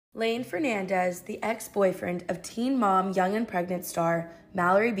Lane Fernandez, the ex-boyfriend of teen mom, young and pregnant star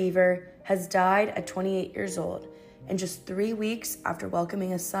Mallory Beaver, has died at 28 years old, and just 3 weeks after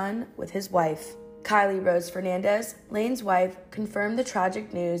welcoming a son with his wife. Kylie Rose Fernandez, Lane's wife, confirmed the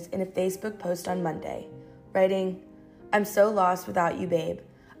tragic news in a Facebook post on Monday, writing, "I'm so lost without you, babe.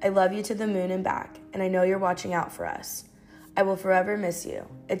 I love you to the moon and back, and I know you're watching out for us. I will forever miss you.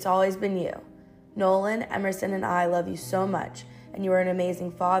 It's always been you. Nolan, Emerson, and I love you so much, and you are an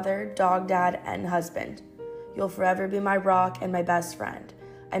amazing father, dog dad, and husband. You'll forever be my rock and my best friend.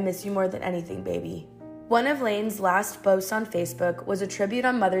 I miss you more than anything, baby." One of Lane's last posts on Facebook was a tribute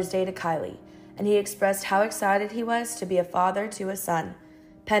on Mother's Day to Kylie, and he expressed how excited he was to be a father to a son,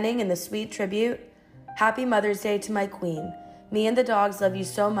 penning in the sweet tribute, "Happy Mother's Day to my queen. Me and the dogs love you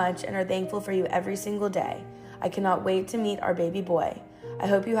so much and are thankful for you every single day. I cannot wait to meet our baby boy. I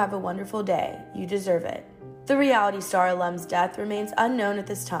hope you have a wonderful day. You deserve it." The reality star alum's death remains unknown at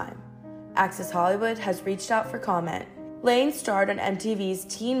this time. Access Hollywood has reached out for comment. Lane starred on MTV's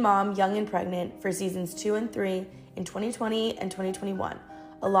Teen Mom, Young and Pregnant for seasons 2 and 3 in 2020 and 2021,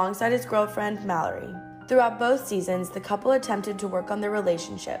 alongside his girlfriend, Mallory. Throughout both seasons, the couple attempted to work on their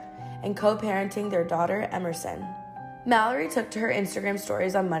relationship and co-parenting their daughter, Emerson. Mallory took to her Instagram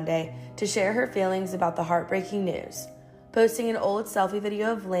stories on Monday to share her feelings about the heartbreaking news, posting an old selfie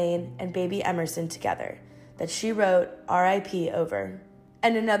video of Lane and baby Emerson together that she wrote "RIP" over,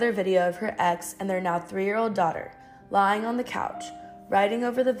 and another video of her ex and their now 3-year-old daughter lying on the couch, writing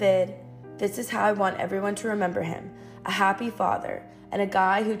over the vid, "This is how I want everyone to remember him, a happy father, and a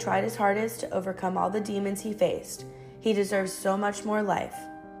guy who tried his hardest to overcome all the demons he faced. He deserves so much more life.